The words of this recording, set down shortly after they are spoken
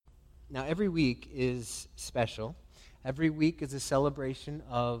Now, every week is special. Every week is a celebration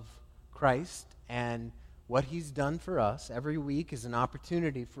of Christ and what he's done for us. Every week is an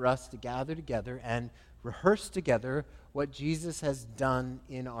opportunity for us to gather together and rehearse together what Jesus has done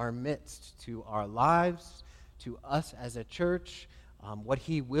in our midst, to our lives, to us as a church, what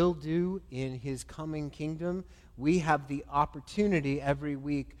he will do in his coming kingdom. We have the opportunity every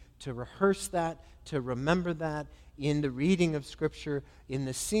week to rehearse that, to remember that in the reading of Scripture, in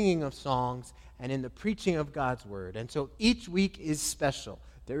the singing of songs, and in the preaching of God's Word. And so each week is special.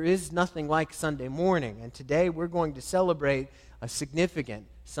 There is nothing like Sunday morning, and today we're going to celebrate a significant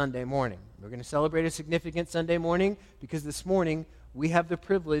Sunday morning. We're going to celebrate a significant Sunday morning because this morning we have the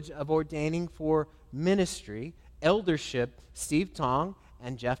privilege of ordaining for ministry, eldership, Steve Tong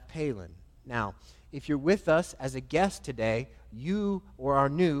and Jeff Palin. Now, if you're with us as a guest today, you or are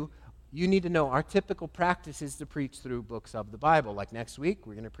new, you need to know our typical practice is to preach through books of the Bible. Like next week,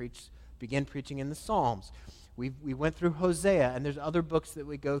 we're going to begin preaching in the Psalms. We went through Hosea, and there's other books that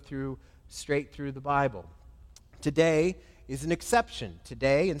we go through straight through the Bible. Today is an exception.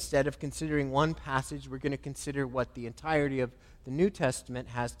 Today, instead of considering one passage, we're going to consider what the entirety of the New Testament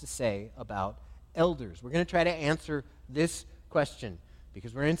has to say about elders. We're going to try to answer this question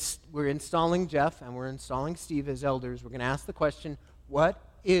because we're installing Jeff and we're installing Steve as elders. We're going to ask the question, what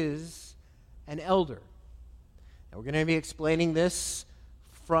is an elder? And we're going to be explaining this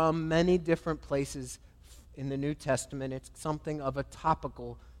from many different places in the New Testament. It's something of a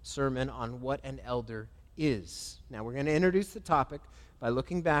topical sermon on what an elder is. Now, we're going to introduce the topic by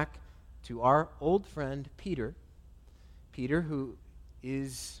looking back to our old friend Peter. Peter, who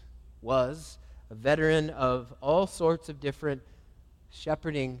was a veteran of all sorts of different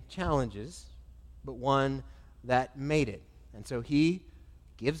shepherding challenges, but one that made it. And so he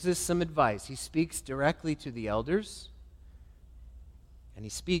gives us some advice. He speaks directly to the elders, and he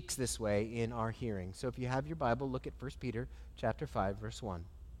speaks this way in our hearing. So if you have your Bible, look at 1 Peter chapter 5, verse 1.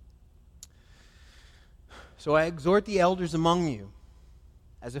 So I exhort the elders among you,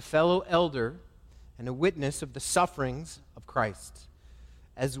 as a fellow elder and a witness of the sufferings of Christ,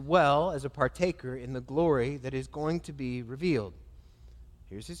 as well as a partaker in the glory that is going to be revealed.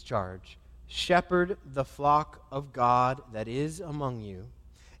 Here's his charge. Shepherd the flock of God that is among you,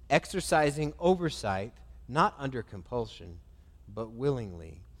 exercising oversight, not under compulsion, but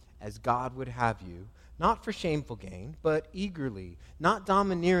willingly, as God would have you, not for shameful gain, but eagerly, not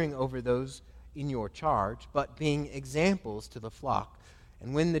domineering over those in your charge, but being examples to the flock.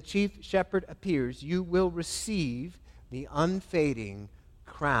 And when the chief shepherd appears, you will receive the unfading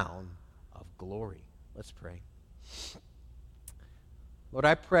crown of glory. Let's pray. Lord,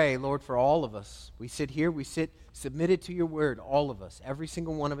 I pray, Lord, for all of us. We sit here, we sit submitted to your word, all of us, every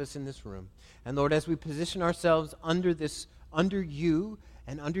single one of us in this room. And Lord, as we position ourselves under you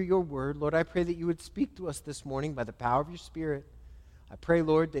and under your word, Lord, I pray that you would speak to us this morning by the power of your Spirit. I pray,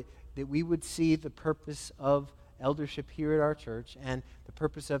 Lord, that we would see the purpose of eldership here at our church and the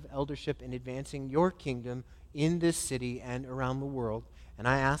purpose of eldership in advancing your kingdom in this city and around the world. And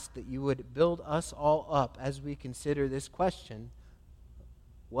I ask that you would build us all up as we consider this question,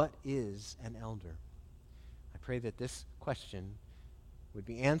 what is an elder? I pray that this question would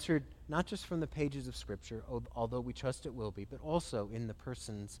be answered not just from the pages of Scripture, although we trust it will be, but also in the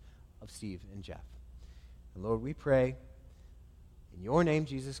persons of Steve and Jeff. And Lord, we pray in your name,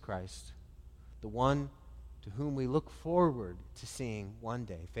 Jesus Christ, the one to whom we look forward to seeing one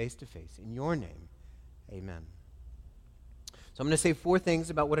day, face to face. In your name, amen. So I'm going to say 4 things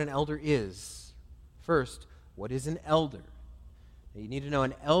about what an elder is. First, what is an elder? Now, you need to know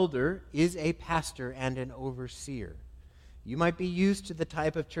an elder is a pastor and an overseer. You might be used to the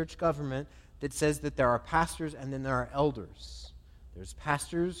type of church government that says that there are pastors and then there are elders. There's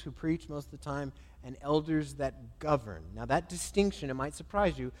pastors who preach most of the time and elders that govern. Now that distinction, it might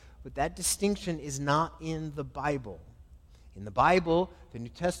surprise you, but that distinction is not in the Bible. In the Bible, the New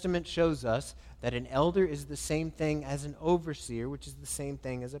Testament shows us that an elder is the same thing as an overseer, which is the same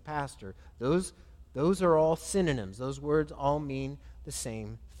thing as a pastor. Those are all synonyms. Those words all mean the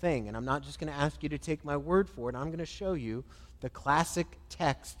same thing. And I'm not just going to ask you to take my word for it. I'm going to show you the classic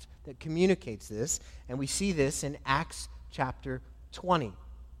text that communicates this. And we see this in Acts chapter 20.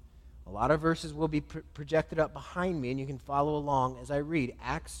 A lot of verses will be projected up behind me, and you can follow along as I read.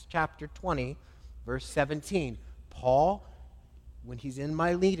 Acts chapter 20, verse 17. Paul, when he's in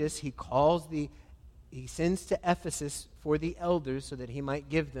Miletus, he sends to Ephesus for the elders so that he might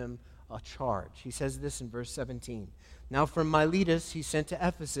give them a charge. He says this in verse 17. Now from Miletus he sent to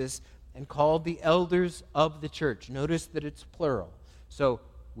Ephesus and called the elders of the church. Notice that it's plural. So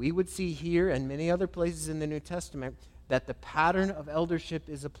we would see here and many other places in the New Testament that the pattern of eldership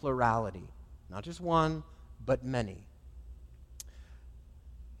is a plurality, not just one, but many.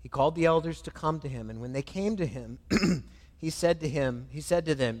 He called the elders to come to him, and when they came to him, he said to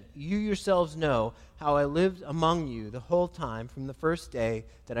them, "You yourselves know how I lived among you the whole time from the first day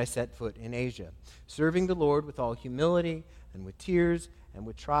that I set foot in Asia, serving the Lord with all humility and with tears and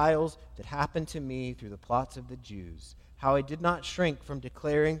with trials that happened to me through the plots of the Jews, how I did not shrink from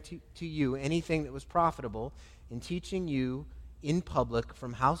declaring to you anything that was profitable in teaching you in public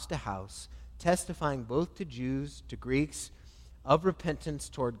from house to house, testifying both to Jews, to Greeks, of repentance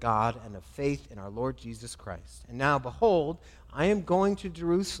toward God and of faith in our Lord Jesus Christ. And now, behold, I am going to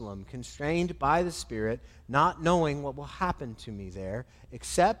Jerusalem, constrained by the Spirit, not knowing what will happen to me there,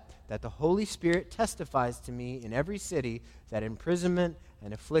 except that the Holy Spirit testifies to me in every city that imprisonment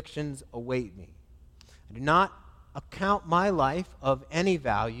and afflictions await me. I do not account my life of any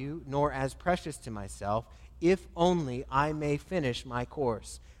value, nor as precious to myself, if only I may finish my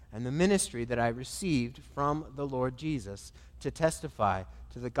course and the ministry that I received from the Lord Jesus, to testify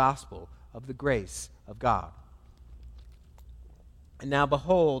to the gospel of the grace of God. And now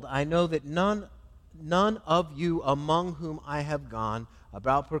behold, I know that none of you among whom I have gone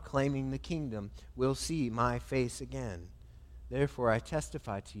about proclaiming the kingdom will see my face again. Therefore I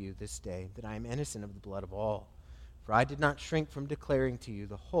testify to you this day that I am innocent of the blood of all. For I did not shrink from declaring to you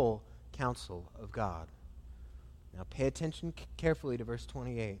the whole counsel of God." Now pay attention carefully to verse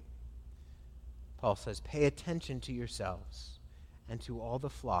 28. Paul says, "Pay attention to yourselves and to all the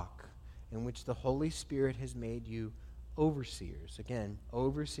flock in which the Holy Spirit has made you overseers." Again,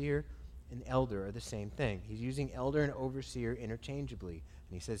 overseer and elder are the same thing. He's using elder and overseer interchangeably.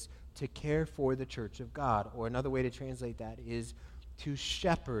 And he says, to care for the church of God. Or another way to translate that is to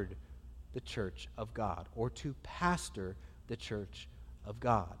shepherd the church of God, or to pastor the church of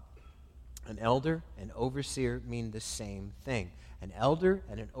God. An elder and overseer mean the same thing. An elder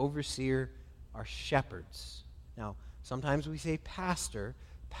and an overseer are shepherds. Now, sometimes we say pastor.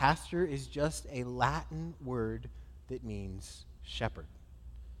 Pastor is just a Latin word that means shepherd.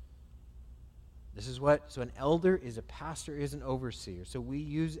 So an elder is a pastor, is an overseer. So we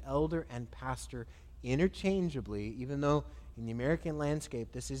use elder and pastor interchangeably, even though in the American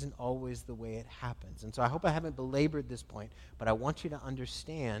landscape, this isn't always the way it happens. And so I hope I haven't belabored this point, but I want you to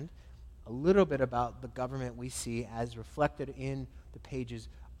understand a little bit about the government we see as reflected in the pages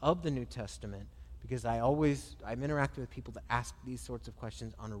of the New Testament, because I'm interacting with people that ask these sorts of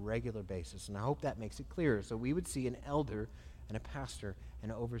questions on a regular basis, and I hope that makes it clearer. So we would see an elder and a pastor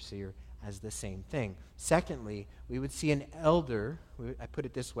and an overseer as the same thing. Secondly, we would see an elder, I put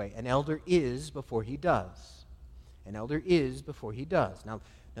it this way, an elder is before he does. An elder is before he does. Now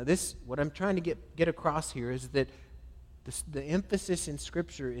this, what I'm trying to get across here is that the emphasis in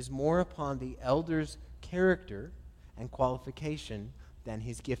Scripture is more upon the elder's character and qualification than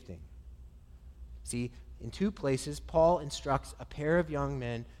his gifting. See, in two places, Paul instructs a pair of young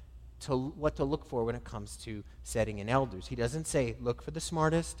men what to look for when it comes to setting in elders. He doesn't say, look for the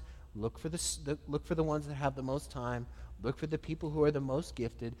smartest, look for the ones that have the most time, look for the people who are the most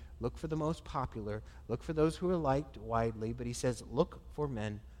gifted, look for the most popular, look for those who are liked widely, but he says, look for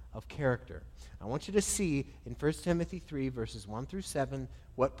men of character. I want you to see in 1 Timothy 3, verses 1 through 7,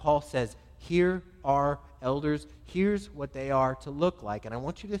 what Paul says. Here are elders. Here's what they are to look like. And I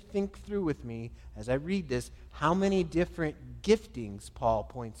want you to think through with me as I read this, how many different giftings Paul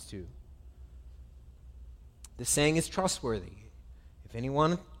points to. The saying is trustworthy. If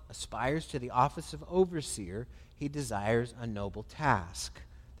anyone aspires to the office of overseer, he desires a noble task.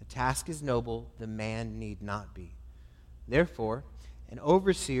 The task is noble, the man need not be. Therefore, an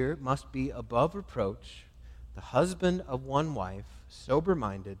overseer must be above reproach, the husband of one wife,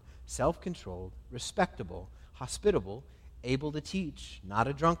 sober-minded, self-controlled, respectable, hospitable, able to teach, not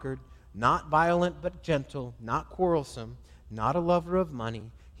a drunkard, not violent but gentle, not quarrelsome, not a lover of money.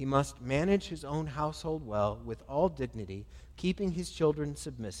 He must manage his own household well, with all dignity, keeping his children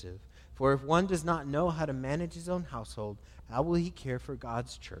submissive. For if one does not know how to manage his own household, how will he care for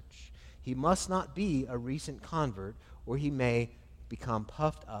God's church? He must not be a recent convert, or he may become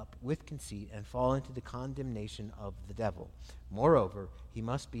puffed up with conceit and fall into the condemnation of the devil. Moreover, he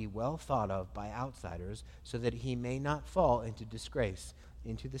must be well thought of by outsiders, so that he may not fall into disgrace,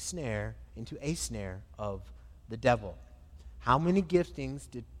 into a snare of the devil. How many giftings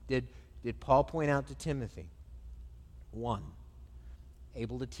did Paul point out to Timothy? 1,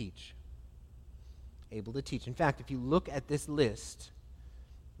 able to teach. Able to teach. In fact, if you look at this list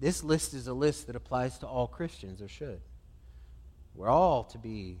is a list that applies to all Christians, or should. We're all to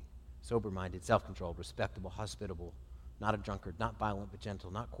be sober-minded, self-controlled, respectable, hospitable, not a drunkard, not violent but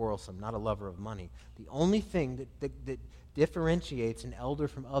gentle, not quarrelsome, not a lover of money. The only thing that differentiates an elder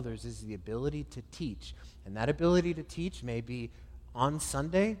from others is the ability to teach. And that ability to teach may be on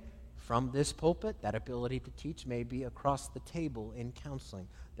Sunday from this pulpit. That ability to teach may be across the table in counseling.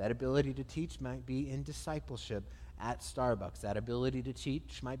 That ability to teach might be in discipleship at Starbucks. That ability to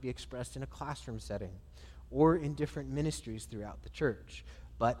teach might be expressed in a classroom setting or in different ministries throughout the church.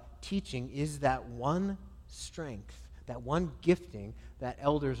 But teaching is that one strength, that one gifting that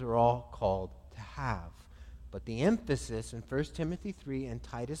elders are all called to have. But the emphasis in 1 Timothy 3 and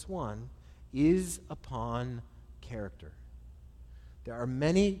Titus 1 is upon character. There are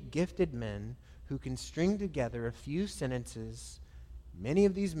many gifted men who can string together a few sentences. Many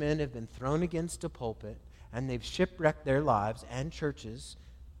of these men have been thrown against a pulpit, and they've shipwrecked their lives and churches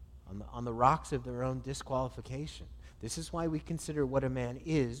on the rocks of their own disqualification. This is why we consider what a man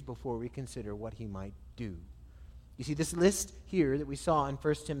is before we consider what he might do. You see, this list here that we saw in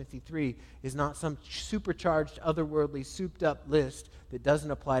 1 Timothy 3 is not some supercharged, otherworldly, souped-up list that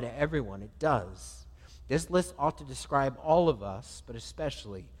doesn't apply to everyone. It does. This list ought to describe all of us, but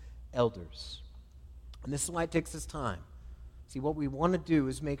especially elders. And this is why it takes us time. See, what we want to do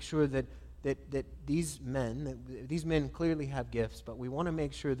is make sure that these men clearly have gifts, but we want to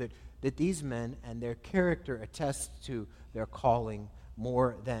make sure that these men and their character attest to their calling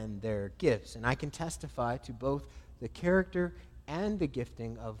more than their gifts. And I can testify to both the character and the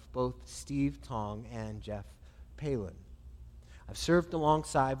gifting of both Steve Tong and Jeff Palin. I've served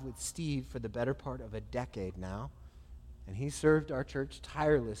alongside with Steve for the better part of a decade now, and he served our church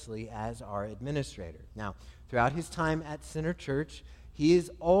tirelessly as our administrator. Now, throughout his time at Center Church, he has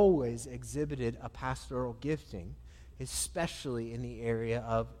always exhibited a pastoral gifting, especially in the area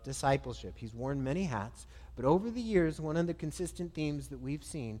of discipleship. He's worn many hats, but over the years, one of the consistent themes that we've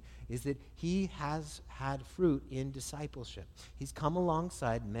seen is that he has had fruit in discipleship. He's come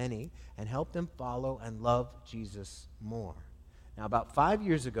alongside many and helped them follow and love Jesus more. Now, about 5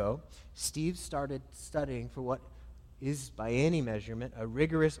 years ago, Steve started studying for what is, by any measurement, a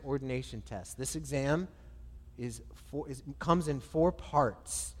rigorous ordination test. This exam comes in 4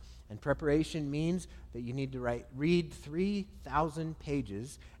 parts, and preparation means that you need to read 3,000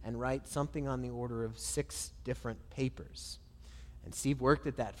 pages and write something on the order of 6 different papers. And Steve worked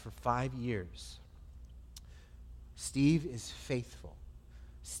at that for 5 years. Steve is faithful.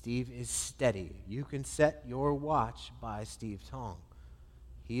 Steve is steady. You can set your watch by Steve Tong.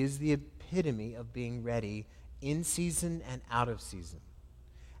 He is the epitome of being ready in season and out of season.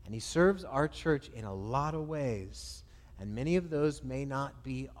 And he serves our church in a lot of ways, and many of those may not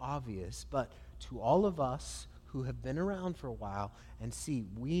be obvious, but to all of us who have been around for a while and see,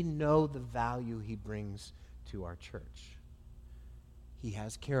 we know the value he brings to our church. He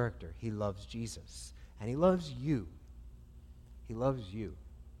has character. He loves Jesus, and he loves you. He loves you.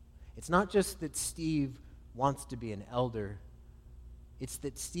 It's not just that Steve wants to be an elder. It's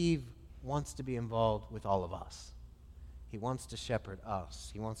that Steve wants to be involved with all of us. He wants to shepherd us.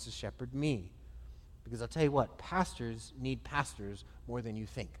 He wants to shepherd me. Because I'll tell you what, pastors need pastors more than you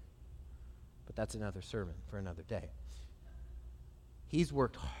think. But that's another sermon for another day. He's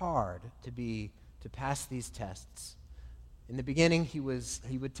worked hard to pass these tests. In the beginning, he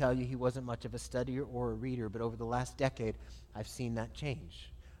would tell you he wasn't much of a studier or a reader, but over the last decade, I've seen that change.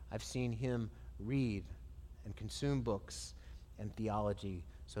 I've seen him read and consume books and theology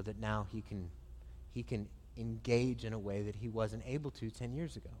so that now he can engage in a way that he wasn't able to 10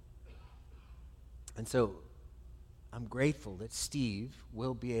 years ago. And so I'm grateful that Steve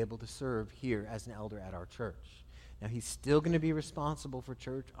will be able to serve here as an elder at our church. Now, he's still going to be responsible for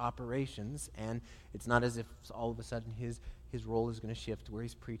church operations, and it's not as if all of a sudden his role is going to shift where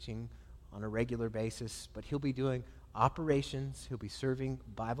he's preaching on a regular basis, but he'll be doing operations. He'll be serving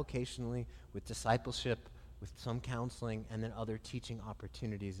bivocationally with discipleship, with some counseling, and then other teaching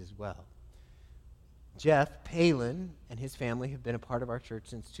opportunities as well. Jeff Palin and his family have been a part of our church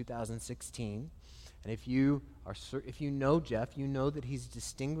since 2016. And if you know Jeff, you know that he's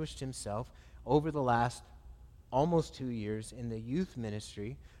distinguished himself over the last almost 2 years in the youth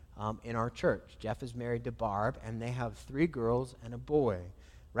ministry in our church. Jeff is married to Barb, and they have 3 girls and a boy.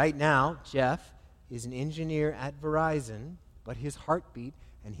 Right now, Jeff is an engineer at Verizon, but his heartbeat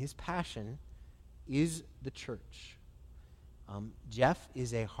and his passion is the church. Jeff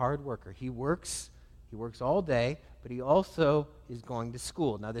is a hard worker. He works all day, but he also is going to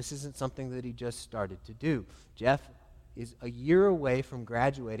school. Now, this isn't something that he just started to do. Jeff is a year away from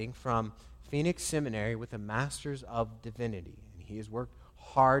graduating from Phoenix Seminary with a Master's of Divinity, and he has worked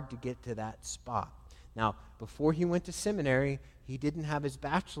hard to get to that spot. Now, before he went to seminary, he didn't have his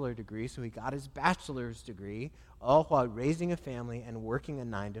bachelor degree, so he got his bachelor's degree, all while raising a family and working a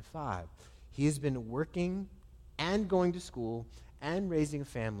 9-to-5. He has been working and going to school and raising a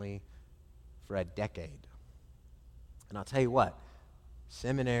family for a decade. And I'll tell you what,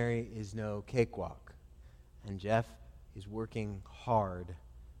 seminary is no cakewalk. And Jeff is working hard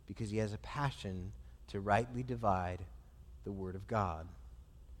because he has a passion to rightly divide the Word of God.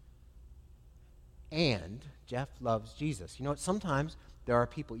 And Jeff loves Jesus. You know what? Sometimes there are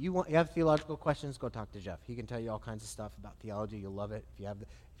people, you have theological questions, go talk to Jeff. He can tell you all kinds of stuff about theology. You'll love it. If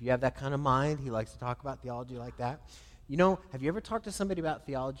you have that kind of mind, he likes to talk about theology like that. You know, have you ever talked to somebody about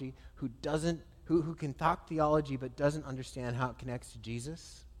theology who can talk theology but doesn't understand how it connects to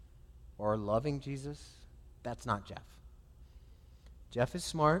Jesus or loving Jesus? That's not Jeff. Jeff is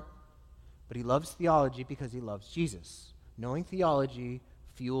smart, but he loves theology because he loves Jesus. Knowing theology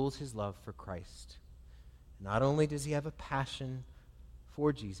fuels his love for Christ. Not only does he have a passion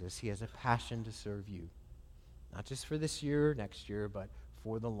for Jesus, he has a passion to serve you. Not just for this year, next year, but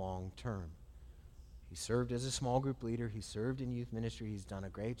for the long term. He served as a small group leader. He served in youth ministry. He's done a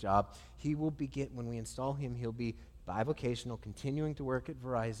great job. He will begin, when we install him, he'll be bivocational, continuing to work at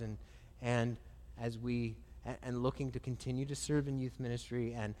Verizon, and looking to continue to serve in youth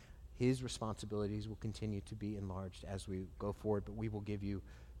ministry, and his responsibilities will continue to be enlarged as we go forward, but we will give you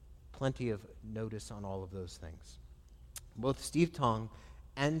plenty of notice on all of those things. Both Steve Tong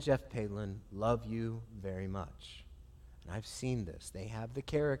and Jeff Palin love you very much. And I've seen this. They have the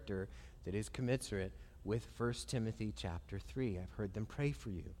character that is commensurate with 1 Timothy chapter 3. I've heard them pray for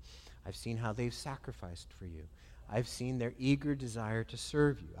you. I've seen how they've sacrificed for you. I've seen their eager desire to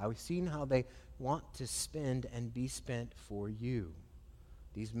serve you. I've seen how they want to spend and be spent for you.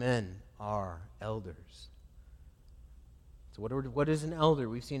 These men are elders. So what is an elder?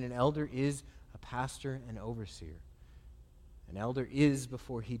 We've seen an elder is a pastor and overseer. An elder is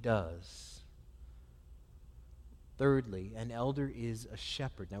before he does. Thirdly, an elder is a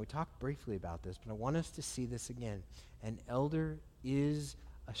shepherd. Now, we talked briefly about this, but I want us to see this again. An elder is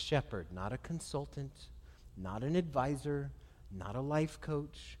a shepherd, not a consultant, not an advisor, not a life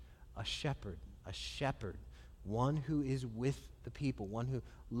coach, a shepherd, one who is with the people, one who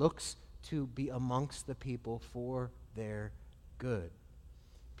looks to be amongst the people for their good.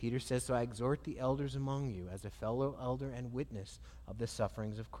 Peter says, so I exhort the elders among you as a fellow elder and witness of the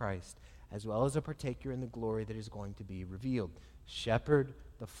sufferings of Christ, as well as a partaker in the glory that is going to be revealed. Shepherd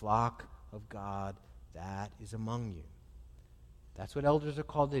the flock of God that is among you. That's what elders are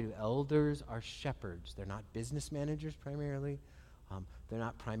called to do. Elders are shepherds. They're not business managers primarily. They're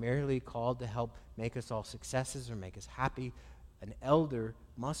not primarily called to help make us all successes or make us happy. An elder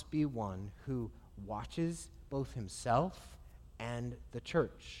must be one who watches both himself and the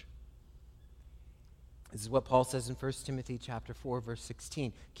church. This is what Paul says in 1 Timothy chapter 4, verse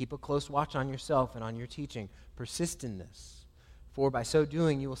 16. Keep a close watch on yourself and on your teaching. Persist in this. For by so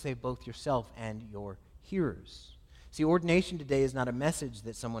doing, you will save both yourself and your hearers. See, ordination today is not a message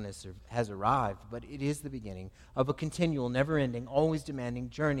that someone has arrived, but it is the beginning of a continual, never-ending, always demanding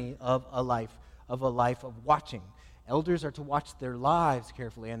journey of a life of watching. Elders are to watch their lives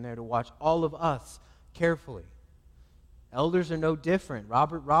carefully, and they're to watch all of us carefully. Elders are no different.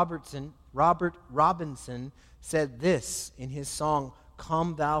 Robert Robinson said this in his song,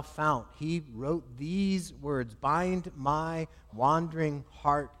 Come Thou Fount. He wrote these words, Bind my wandering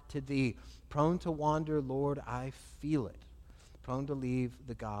heart to thee. Prone to wander, Lord, I feel it. Prone to leave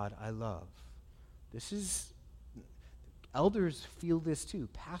the God I love. Elders feel this too.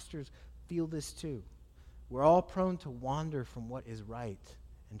 Pastors feel this too. We're all prone to wander from what is right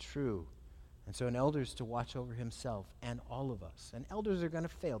and true. And so an elder is to watch over himself and all of us. And elders are going to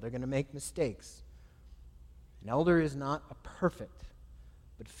fail. They're going to make mistakes. An elder is not a perfect,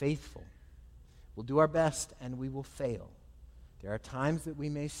 but faithful. We'll do our best and we will fail. There are times that we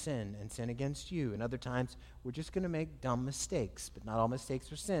may sin and sin against you, and other times we're just going to make dumb mistakes. But not all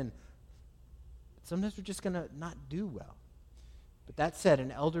mistakes are sin. But sometimes we're just going to not do well. But that said, an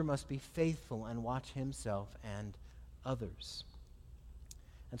elder must be faithful and watch himself and others.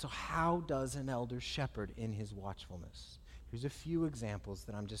 And so how does an elder shepherd in his watchfulness? Here's a few examples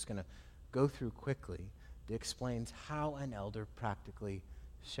that I'm just going to go through quickly that explains how an elder practically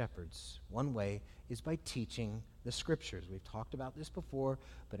shepherds. One way is by teaching the Scriptures. We've talked about this before,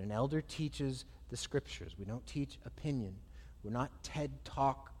 but an elder teaches the Scriptures. We don't teach opinion. We're not TED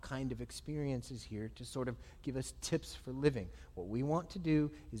Talk kind of experiences here to sort of give us tips for living. What we want to do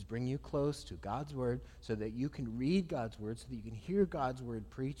is bring you close to God's Word so that you can read God's Word, so that you can hear God's Word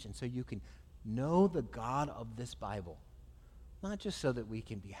preached, and so you can know the God of this Bible not just so that we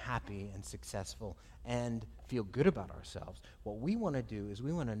can be happy and successful and feel good about ourselves. What we want to do is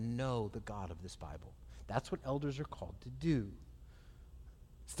we want to know the God of this Bible. That's what elders are called to do.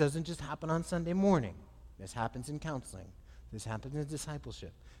 This doesn't just happen on Sunday morning. This happens in counseling. This happens in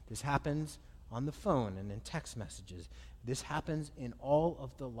discipleship. This happens on the phone and in text messages. This happens in all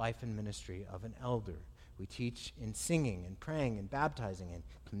of the life and ministry of an elder. We teach in singing and praying and baptizing and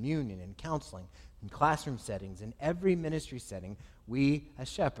communion and counseling, in classroom settings, in every ministry setting. We as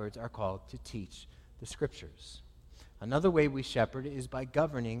shepherds are called to teach the Scriptures. Another way we shepherd is by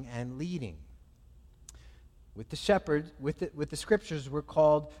governing and leading. With the shepherds, with the Scriptures, we're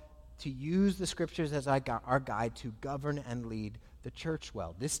called to use the Scriptures as our guide to govern and lead the church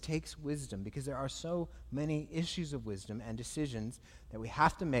well. This takes wisdom because there are so many issues of wisdom and decisions that we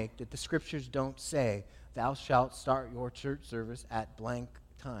have to make that the Scriptures don't say, thou shalt start your church service at blank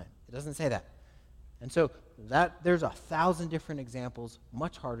time. It doesn't say that. And so there's 1,000 different examples,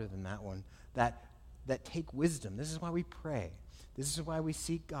 much harder than that one, that take wisdom. This is why we pray. This is why we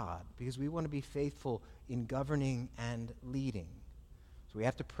seek God, because we want to be faithful in governing and leading. So we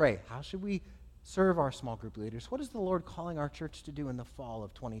have to pray. How should we serve our small group leaders? What is the Lord calling our church to do in the fall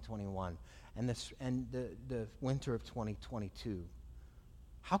of 2021 and the winter of 2022?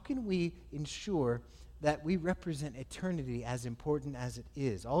 How can we ensure that we represent eternity as important as it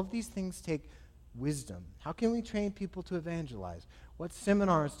is? All of these things take wisdom. How can we train people to evangelize? What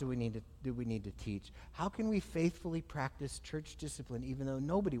seminars do we need to teach? How can we faithfully practice church discipline even though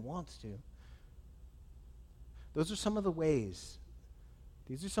nobody wants to? Those are some of the ways.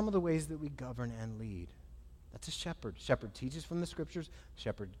 These are some of the ways that we govern and lead. That's a shepherd. Shepherd teaches from the Scriptures.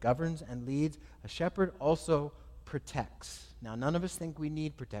 Shepherd governs and leads. A shepherd also protects. Now, none of us think we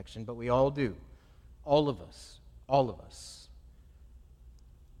need protection, but we all do. All of us. All of us.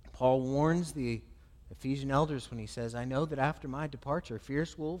 Paul warns the Ephesian elders when he says, I know that after my departure,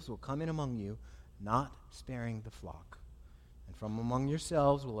 fierce wolves will come in among you, not sparing the flock. And from among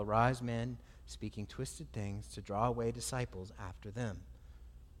yourselves will arise men speaking twisted things to draw away disciples after them.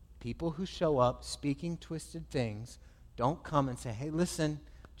 People who show up speaking twisted things don't come and say, hey, listen,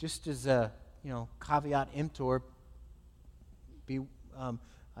 just as a caveat emptor,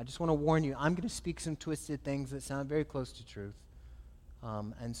 I just want to warn you, I'm going to speak some twisted things that sound very close to truth.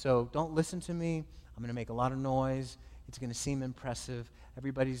 And so don't listen to me. I'm going to make a lot of noise. It's going to seem impressive.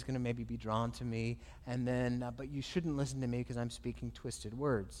 Everybody's going to maybe be drawn to me. And then, but you shouldn't listen to me because I'm speaking twisted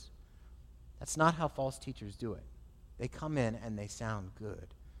words. That's not how false teachers do it. They come in and they sound good.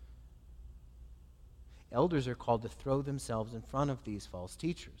 Elders are called to throw themselves in front of these false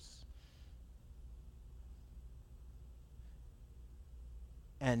teachers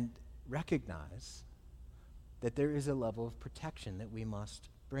and recognize that there is a level of protection that we must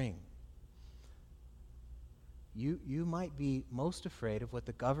bring. You might be most afraid of what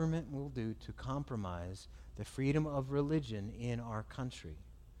the government will do to compromise the freedom of religion in our country.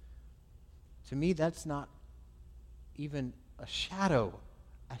 To me, that's not even a shadow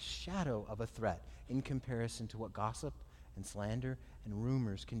of a threat in comparison to what gossip and slander and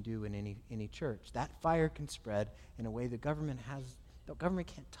rumors can do in any church. That fire can spread in a way the government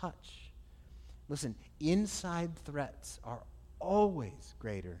can't touch. Listen, inside threats are always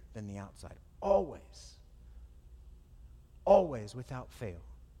greater than the outside. Always. Always, without fail.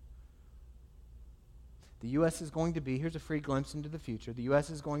 The U.S. is going to be, here's a free glimpse into the future, the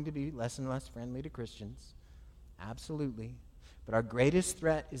U.S. is going to be less and less friendly to Christians. Absolutely. But our greatest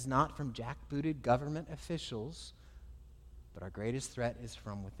threat is not from jackbooted government officials, but our greatest threat is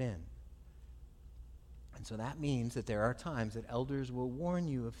from within. And so that means that there are times that elders will warn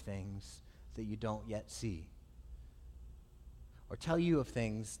you of things that you don't yet see, or tell you of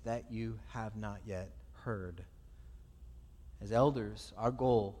things that you have not yet heard. As elders, our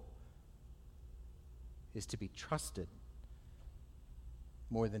goal is to be trusted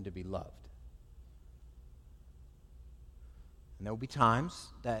more than to be loved. And there will be times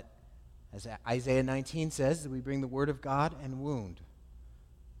that, as Isaiah 19 says, that we bring the word of God and wound.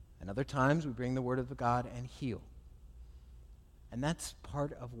 And other times we bring the word of God and heal. And that's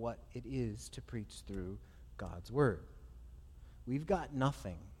part of what it is to preach through God's word. We've got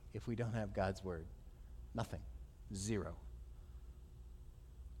nothing if we don't have God's word. Nothing. Zero.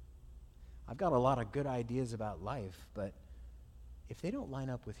 I've got a lot of good ideas about life, but if they don't line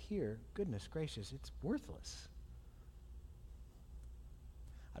up with here, goodness gracious, it's worthless.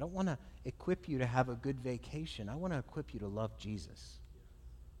 I don't want to equip you to have a good vacation. I want to equip you to love Jesus.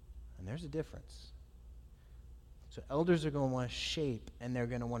 And there's a difference. So elders are going to want to shape, and they're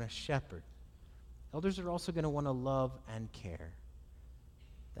going to want to shepherd. Elders are also going to want to love and care.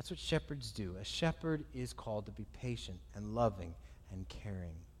 That's what shepherds do. A shepherd is called to be patient and loving and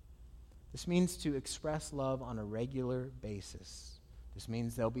caring. This means to express love on a regular basis. This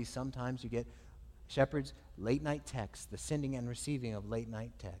means there'll be sometimes you get shepherds late night texts, the sending and receiving of late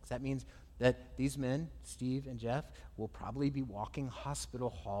night texts. That means that these men, Steve and Jeff, will probably be walking hospital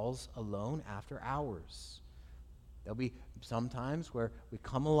halls alone after hours. There'll be some times where we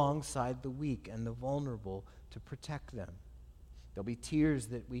come alongside the weak and the vulnerable to protect them. There'll be tears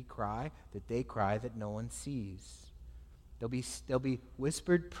that we cry, that they cry, that no one sees. There'll be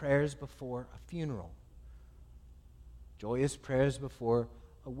whispered prayers before a funeral, joyous prayers before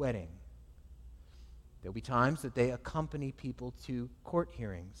a wedding. There'll be times that they accompany people to court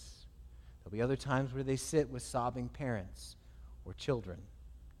hearings. There'll be other times where they sit with sobbing parents or children.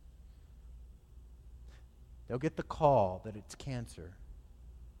 They'll get the call that it's cancer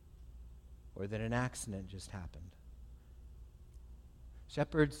or that an accident just happened.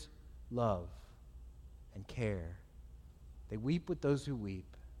 Shepherds love and care. They weep with those who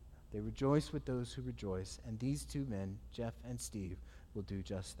weep. They rejoice with those who rejoice. And these two men, Jeff and Steve, will do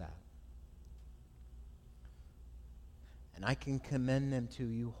just that. And I can commend them to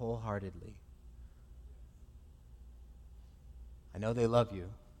you wholeheartedly. I know they love you,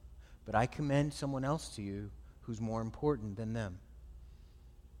 but I commend someone else to you who's more important than them.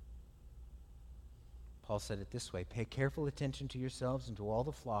 Paul said it this way: pay careful attention to yourselves and to all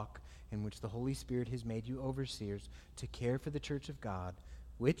the flock in which the Holy Spirit has made you overseers to care for the church of God,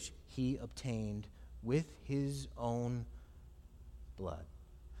 which he obtained with his own blood.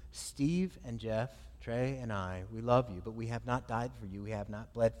 Steve and Jeff, Trey and I, we love you, but we have not died for you. We have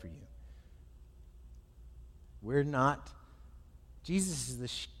not bled for you. We're not, Jesus is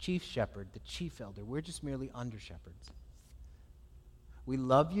the chief shepherd, the chief elder. We're just merely under shepherds. We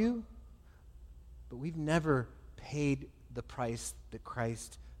love you, but we've never paid the price that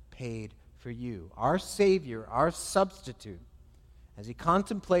Christ paid for you. Our Savior, our substitute, as he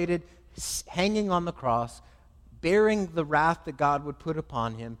contemplated hanging on the cross, bearing the wrath that God would put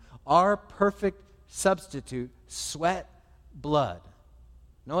upon him, our perfect substitute sweat blood.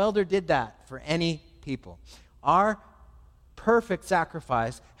 No elder did that for any people. Our perfect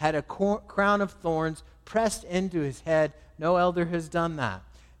sacrifice had a crown of thorns pressed into his head. No elder has done that.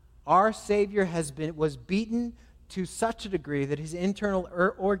 Our Savior was beaten to such a degree that his internal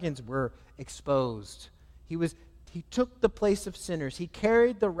organs were exposed. He took the place of sinners. He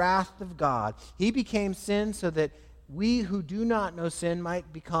carried the wrath of God. He became sin so that we who do not know sin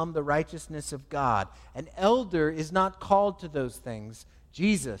might become the righteousness of God. An elder is not called to those things.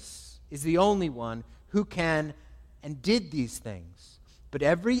 Jesus is the only one who can and did these things. But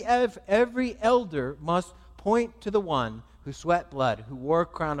every elder must point to the one who sweat blood, who wore a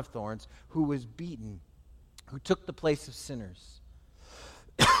crown of thorns, who was beaten, who took the place of sinners.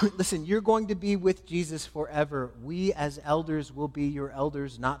 Listen, you're going to be with Jesus forever. We as elders will be your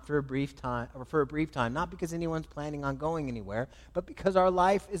elders not for a brief time, not because anyone's planning on going anywhere, but because our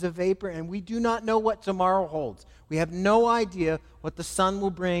life is a vapor and we do not know what tomorrow holds. We have no idea what the sun will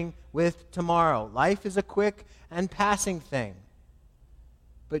bring with tomorrow. Life is a quick and passing thing.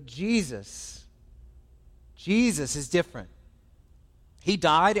 But Jesus is different. He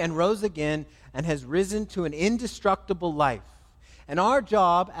died and rose again and has risen to an indestructible life. And our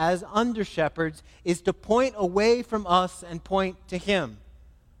job as under-shepherds is to point away from us and point to him.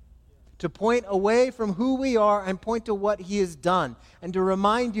 To point away from who we are and point to what he has done. And to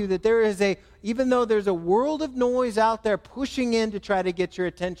remind you that even though there's a world of noise out there pushing in to try to get your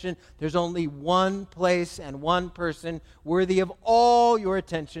attention, there's only one place and one person worthy of all your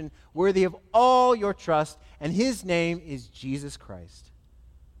attention, worthy of all your trust, and his name is Jesus Christ.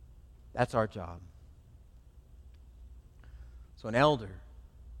 That's our job. So an elder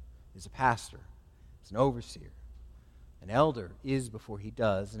is a pastor. It's an overseer. An elder is before he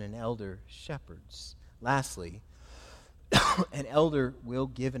does, and an elder shepherds. Lastly, an elder will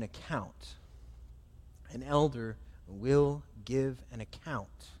give an account. An elder will give an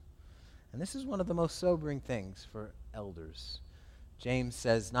account. And this is one of the most sobering things for elders. James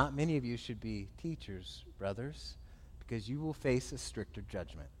says, not many of you should be teachers, brothers, because you will face a stricter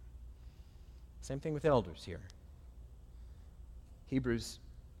judgment. Same thing with elders here.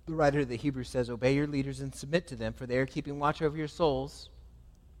 The writer of the Hebrews says, obey your leaders and submit to them, for they are keeping watch over your souls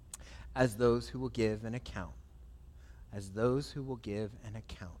as those who will give an account. As those who will give an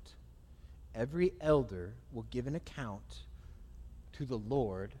account. Every elder will give an account to the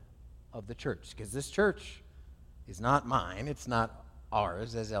Lord of the church, because this church is not mine. It's not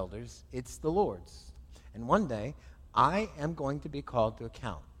ours as elders. It's the Lord's. And one day, I am going to be called to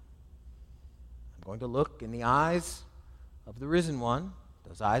account. I'm going to look in the eyes of the risen one,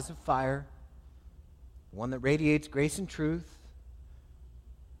 those eyes of fire, the one that radiates grace and truth.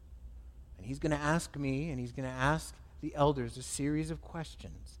 And he's going to ask me, and he's going to ask the elders a series of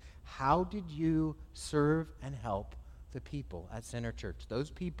questions. How did you serve and help the people at Center Church? Those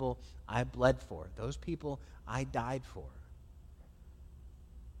people I bled for. Those people I died for.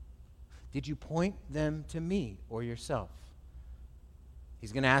 Did you point them to me or yourself?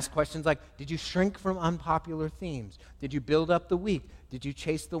 He's going to ask questions like, did you shrink from unpopular themes? Did you build up the weak? Did you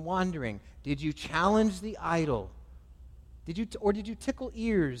chase the wandering? Did you challenge the idle? Did you tickle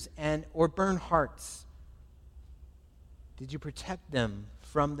ears or burn hearts? Did you protect them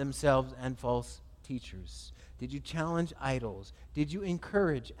from themselves and false teachers? Did you challenge idols? Did you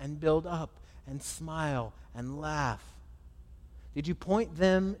encourage and build up and smile and laugh? Did you point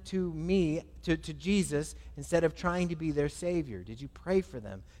them to me, to Jesus, instead of trying to be their Savior? Did you pray for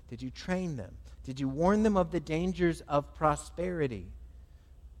them? Did you train them? Did you warn them of the dangers of prosperity?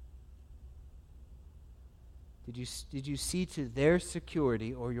 Did you see to their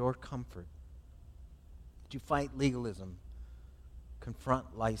security or your comfort? Did you fight legalism?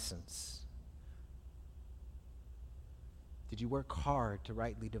 Confront license? Did you work hard to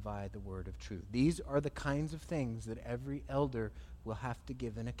rightly divide the word of truth? These are the kinds of things that every elder will have to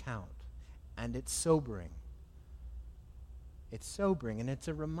give an account. And it's sobering. It's sobering, and it's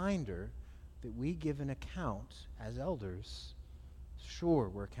a reminder that we give an account as elders. Sure,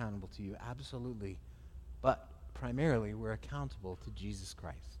 we're accountable to you, absolutely. But primarily, we're accountable to Jesus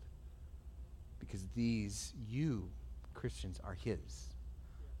Christ. Because you, Christians, are his.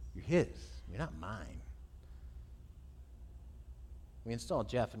 You're his. You're not mine. We install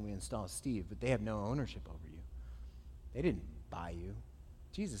Jeff and we install Steve, but they have no ownership over you. They didn't buy you.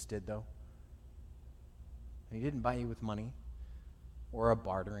 Jesus did, though. And he didn't buy you with money or a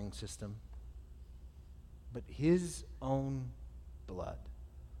bartering system, but his own blood.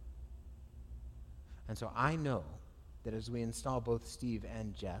 And so I know that as we install both Steve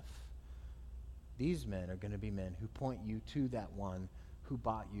and Jeff, these men are going to be men who point you to that one who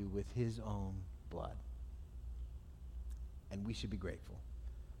bought you with his own blood. And we should be grateful.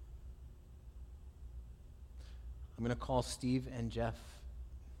 I'm going to call Steve and Jeff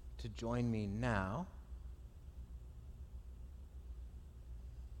to join me now.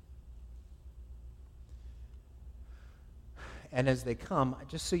 And as they come,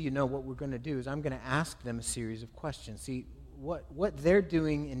 just so you know, what we're going to do is I'm going to ask them a series of questions. See, what they're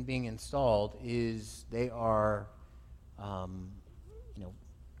doing in being installed is they are,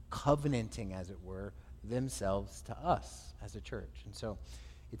 covenanting, as it were, themselves to us as a church. And so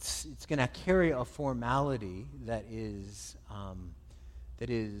it's going to carry a formality that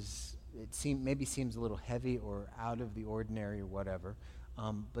maybe seems a little heavy or out of the ordinary or whatever.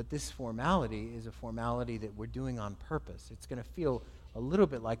 But this formality is a formality that we're doing on purpose. It's going to feel a little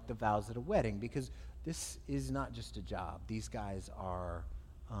bit like the vows at a wedding, because this is not just a job. These guys are,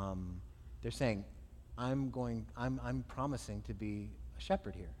 they're saying, I'm promising to be a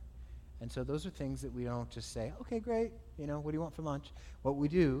shepherd here. And so those are things that we don't just say, okay, great, what do you want for lunch? What we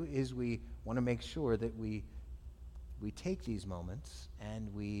do is we want to make sure that we take these moments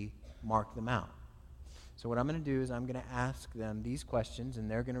and we mark them out. So what I'm going to do is I'm going to ask them these questions, and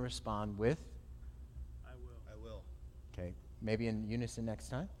they're going to respond with, I will. Okay, maybe in unison next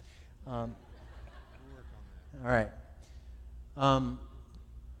time. We'll work on that. All right.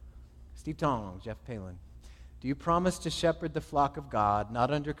 Steve Tong, Jeff Palin. Do you promise to shepherd the flock of God,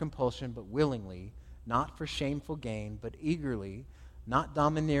 not under compulsion, but willingly, not for shameful gain, but eagerly, not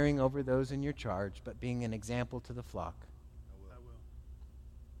domineering over those in your charge, but being an example to the flock? I will.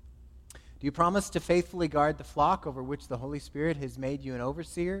 Do you promise to faithfully guard the flock over which the Holy Spirit has made you an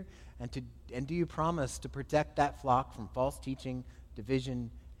overseer? And do you promise to protect that flock from false teaching,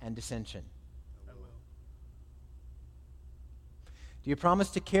 division, and dissension? I will. Do you promise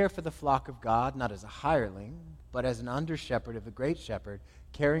to care for the flock of God, not as a hireling, but as an under-shepherd of the great shepherd,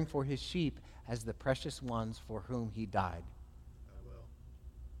 caring for his sheep as the precious ones for whom he died? I will.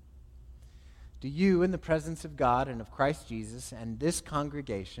 Do you, in the presence of God and of Christ Jesus and this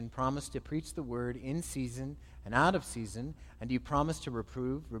congregation, promise to preach the word in season and out of season? And do you promise to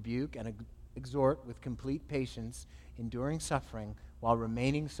reprove, rebuke, and exhort with complete patience, enduring suffering, while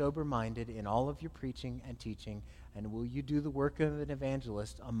remaining sober-minded in all of your preaching and teaching? And will you do the work of an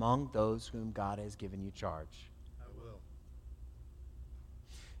evangelist among those whom God has given you charge? I will.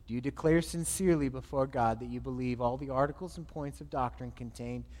 Do you declare sincerely before God that you believe all the articles and points of doctrine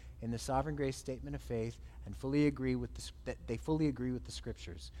contained in the sovereign grace statement of faith and fully agree with that they fully agree with the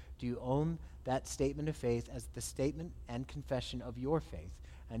Scriptures? Do you own that statement of faith as the statement and confession of your faith?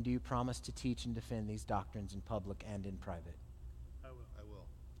 And do you promise to teach and defend these doctrines in public and in private? I will.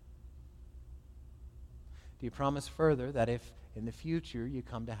 Do you promise further that if in the future you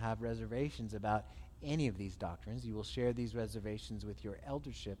come to have reservations about any of these doctrines, you will share these reservations with your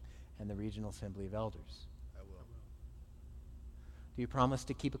eldership and the Regional Assembly of Elders? I will. Do you promise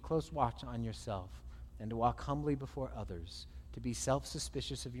to keep a close watch on yourself and to walk humbly before others, to be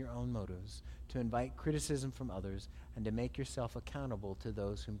self-suspicious of your own motives, to invite criticism from others, and to make yourself accountable to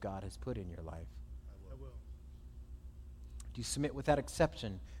those whom God has put in your life? I will. Do you submit without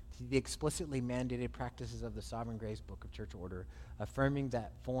exception to the explicitly mandated practices of the Sovereign Grace Book of Church Order, affirming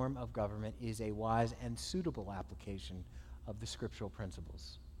that form of government is a wise and suitable application of the scriptural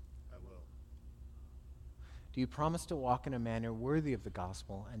principles? I will. Do you promise to walk in a manner worthy of the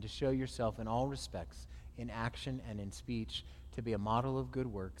gospel and to show yourself in all respects, in action and in speech, to be a model of good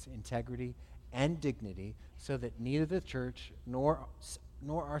works, integrity, and dignity, so that neither the church nor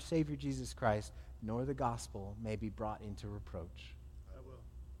our Savior Jesus Christ nor the gospel may be brought into reproach? I will.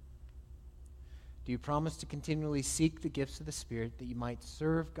 Do you promise to continually seek the gifts of the Spirit that you might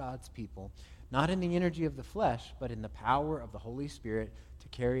serve God's people, not in the energy of the flesh, but in the power of the Holy Spirit, to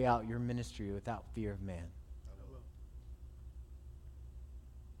carry out your ministry without fear of man? I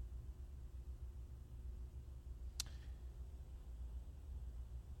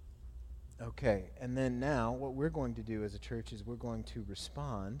will. Okay, and then now what we're going to do as a church is we're going to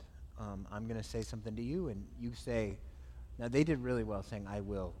respond. I'm going to say something to you, and you say, now they did really well saying I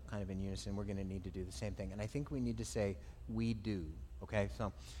will, kind of in unison. We're going to need to do the same thing. And I think we need to say we do, okay?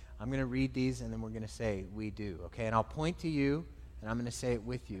 So I'm going to read these, and then we're going to say we do, okay? And I'll point to you, and I'm going to say it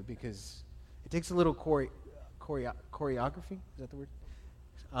with you because it takes a little choreography. Is that the word?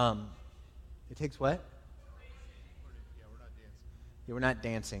 It takes what? Yeah, we're not dancing. Yeah, we're not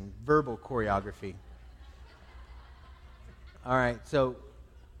dancing. Verbal choreography. All right, so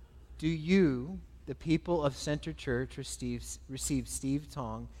do you, the people of Center Church, receive Steve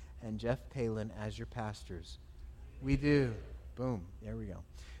Tong and Jeff Palin as your pastors? We do. Boom, there we go.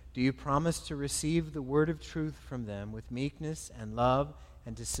 Do you promise to receive the word of truth from them with meekness and love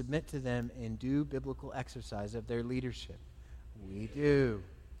and to submit to them in due biblical exercise of their leadership? We do.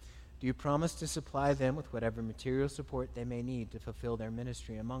 Do you promise to supply them with whatever material support they may need to fulfill their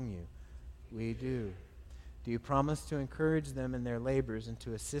ministry among you? We do. Do you promise to encourage them in their labors and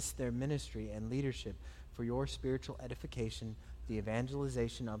to assist their ministry and leadership for your spiritual edification, the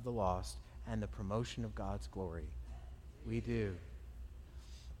evangelization of the lost, and the promotion of God's glory? We do.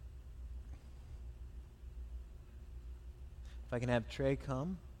 If I can have Trey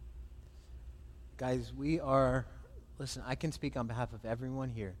come. Guys, listen, I can speak on behalf of everyone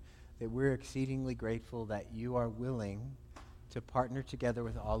here that we're exceedingly grateful that you are willing to partner together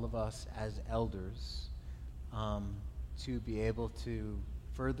with all of us as elders to be able to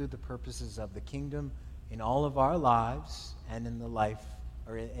further the purposes of the kingdom in all of our lives and in the life,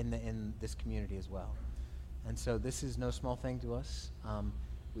 or in this community as well. And so this is no small thing to us.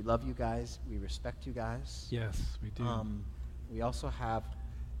 We love you guys. We respect you guys. Yes, we do. We also have,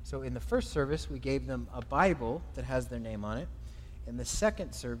 so in the first service, we gave them a Bible that has their name on it. In the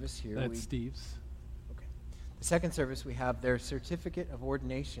second service here, That's Steve's. Okay. The second service, we have their certificate of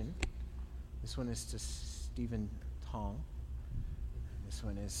ordination. This one is to Stephen Tong. This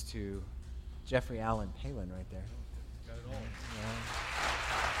one is to Jeffrey Allen Palin right there. Got it all. Yeah.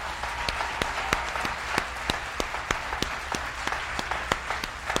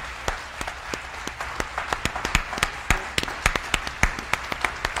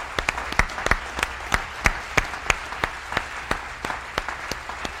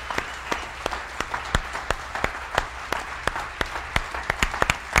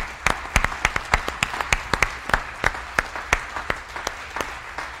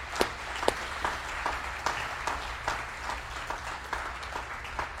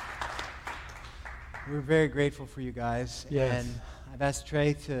 We're very grateful for you guys. Yes. And I've asked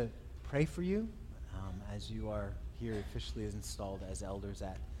Trey to pray for you as you are here officially installed as elders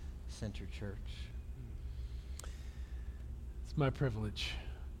at Center Church. It's my privilege.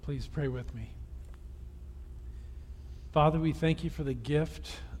 Please pray with me. Father, we thank you for the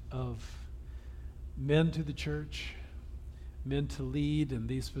gift of men to the church, men to lead in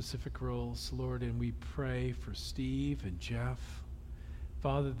these specific roles, Lord, and we pray for Steve and Jeff.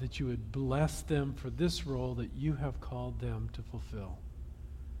 Father, that you would bless them for this role that you have called them to fulfill.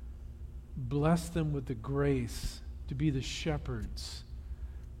 Bless them with the grace to be the shepherds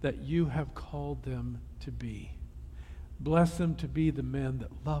that you have called them to be. Bless them to be the men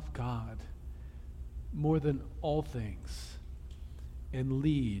that love God more than all things and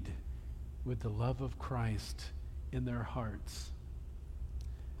lead with the love of Christ in their hearts.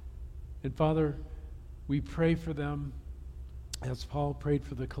 And Father, we pray for them as Paul prayed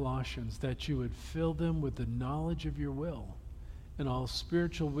for the Colossians, that you would fill them with the knowledge of your will and all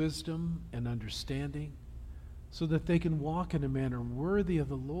spiritual wisdom and understanding, so that they can walk in a manner worthy of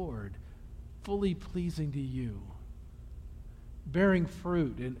the Lord, fully pleasing to you, bearing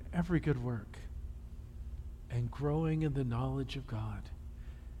fruit in every good work, and growing in the knowledge of God,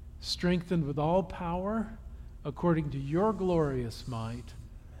 strengthened with all power according to your glorious might,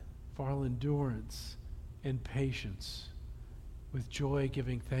 for all endurance and patience, with joy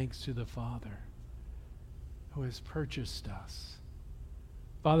giving thanks to the Father who has purchased us.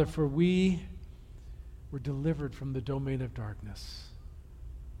 Father, for we were delivered from the domain of darkness.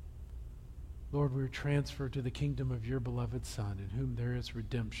 Lord, we are transferred to the kingdom of your beloved Son, in whom there is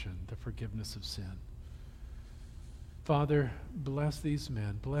redemption, the forgiveness of sin. Father, bless these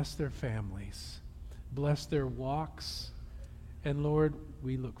men, bless their families, bless their walks, and Lord,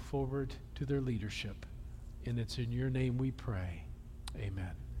 we look forward to their leadership. And it's in your name we pray.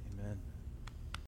 Amen. Amen.